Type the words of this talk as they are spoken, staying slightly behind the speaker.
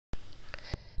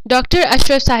Dr.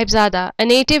 Ashraf Sahibzada, a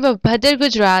native of Bhaddar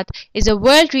Gujrat, is a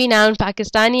world-renowned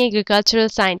Pakistani agricultural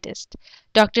scientist.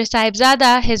 Dr.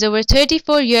 Sahibzada has over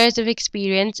 34 years of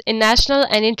experience in national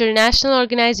and international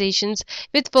organizations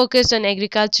with focus on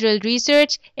agricultural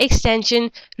research,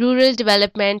 extension, rural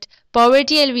development,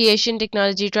 poverty alleviation,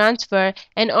 technology transfer,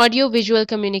 and audio-visual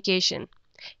communication.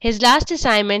 His last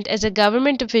assignment as a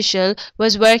government official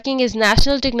was working as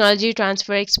National Technology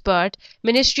Transfer Expert,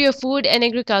 Ministry of Food and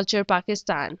Agriculture,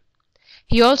 Pakistan.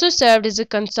 He also served as a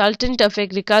consultant of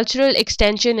agricultural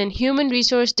extension and human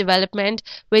resource development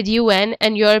with UN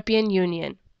and European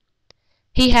Union.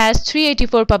 He has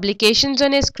 384 publications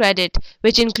on his credit,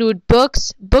 which include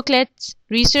books, booklets,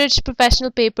 research professional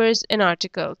papers, and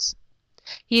articles.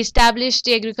 He established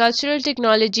the Agricultural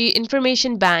Technology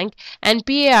Information Bank and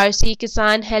PARC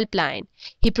Kisan Helpline.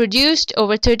 He produced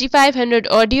over 3,500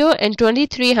 audio and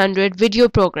 2,300 video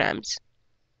programs.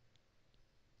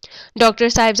 Dr.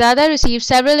 Sahibzada received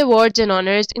several awards and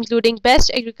honors, including Best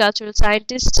Agricultural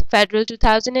Scientist, Federal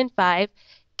 2005,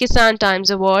 Kisan Times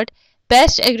Award,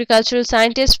 Best Agricultural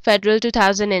Scientist, Federal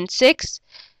 2006,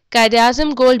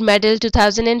 Quaid-e-Azam Gold Medal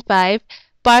 2005,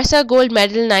 Parsa Gold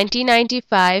Medal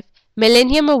 1995,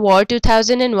 Millennium Award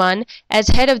 2001 as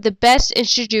head of the Best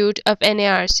Institute of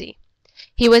NARC.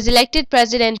 He was elected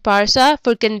President Parsa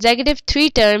for consecutive 3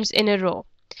 terms in a row.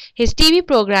 His TV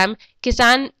program,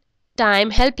 Kisan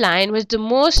Time Helpline, was the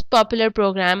most popular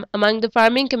program among the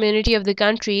farming community of the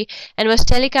country and was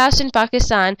telecast in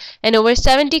Pakistan and over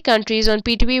 70 countries on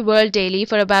PTV World Daily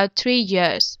for about 3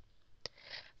 years.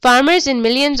 Farmers in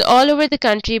millions all over the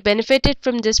country benefited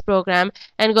from this program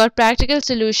and got practical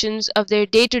solutions of their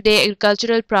day-to-day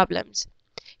agricultural problems.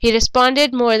 He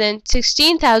responded more than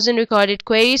 16,000 recorded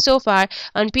queries so far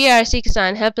on PRC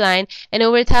Kisan Helpline and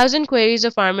over 1,000 queries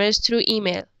of farmers through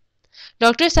email.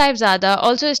 Dr. Sahibzada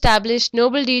also established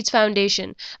Noble Deeds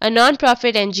Foundation, a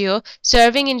non-profit NGO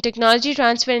serving in technology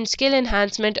transfer and skill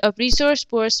enhancement of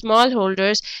resource-poor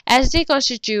smallholders, as they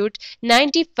constitute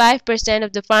 95%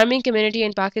 of the farming community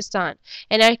in Pakistan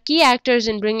and are key actors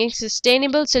in bringing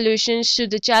sustainable solutions to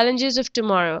the challenges of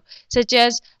tomorrow, such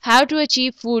as how to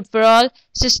achieve food for all,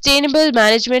 sustainable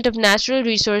management of natural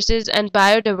resources and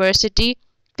biodiversity,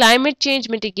 climate change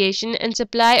mitigation, and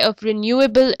supply of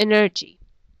renewable energy.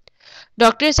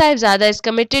 Dr. Sahibzada is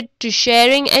committed to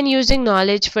sharing and using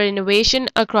knowledge for innovation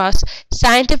across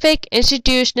scientific,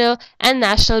 institutional, and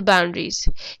national boundaries.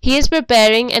 He is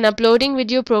preparing and uploading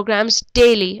video programs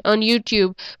daily on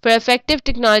YouTube for effective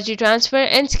technology transfer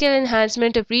and skill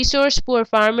enhancement of resource-poor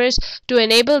farmers to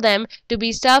enable them to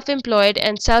be self-employed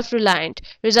and self-reliant,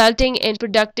 resulting in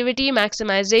productivity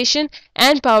maximization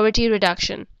and poverty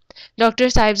reduction. Dr.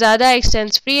 Sahibzada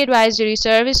extends free advisory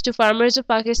service to farmers of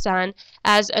Pakistan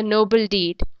as a noble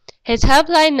deed. His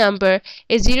helpline number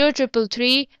is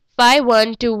 0333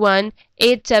 5121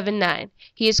 879.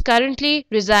 He is currently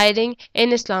residing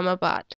in Islamabad.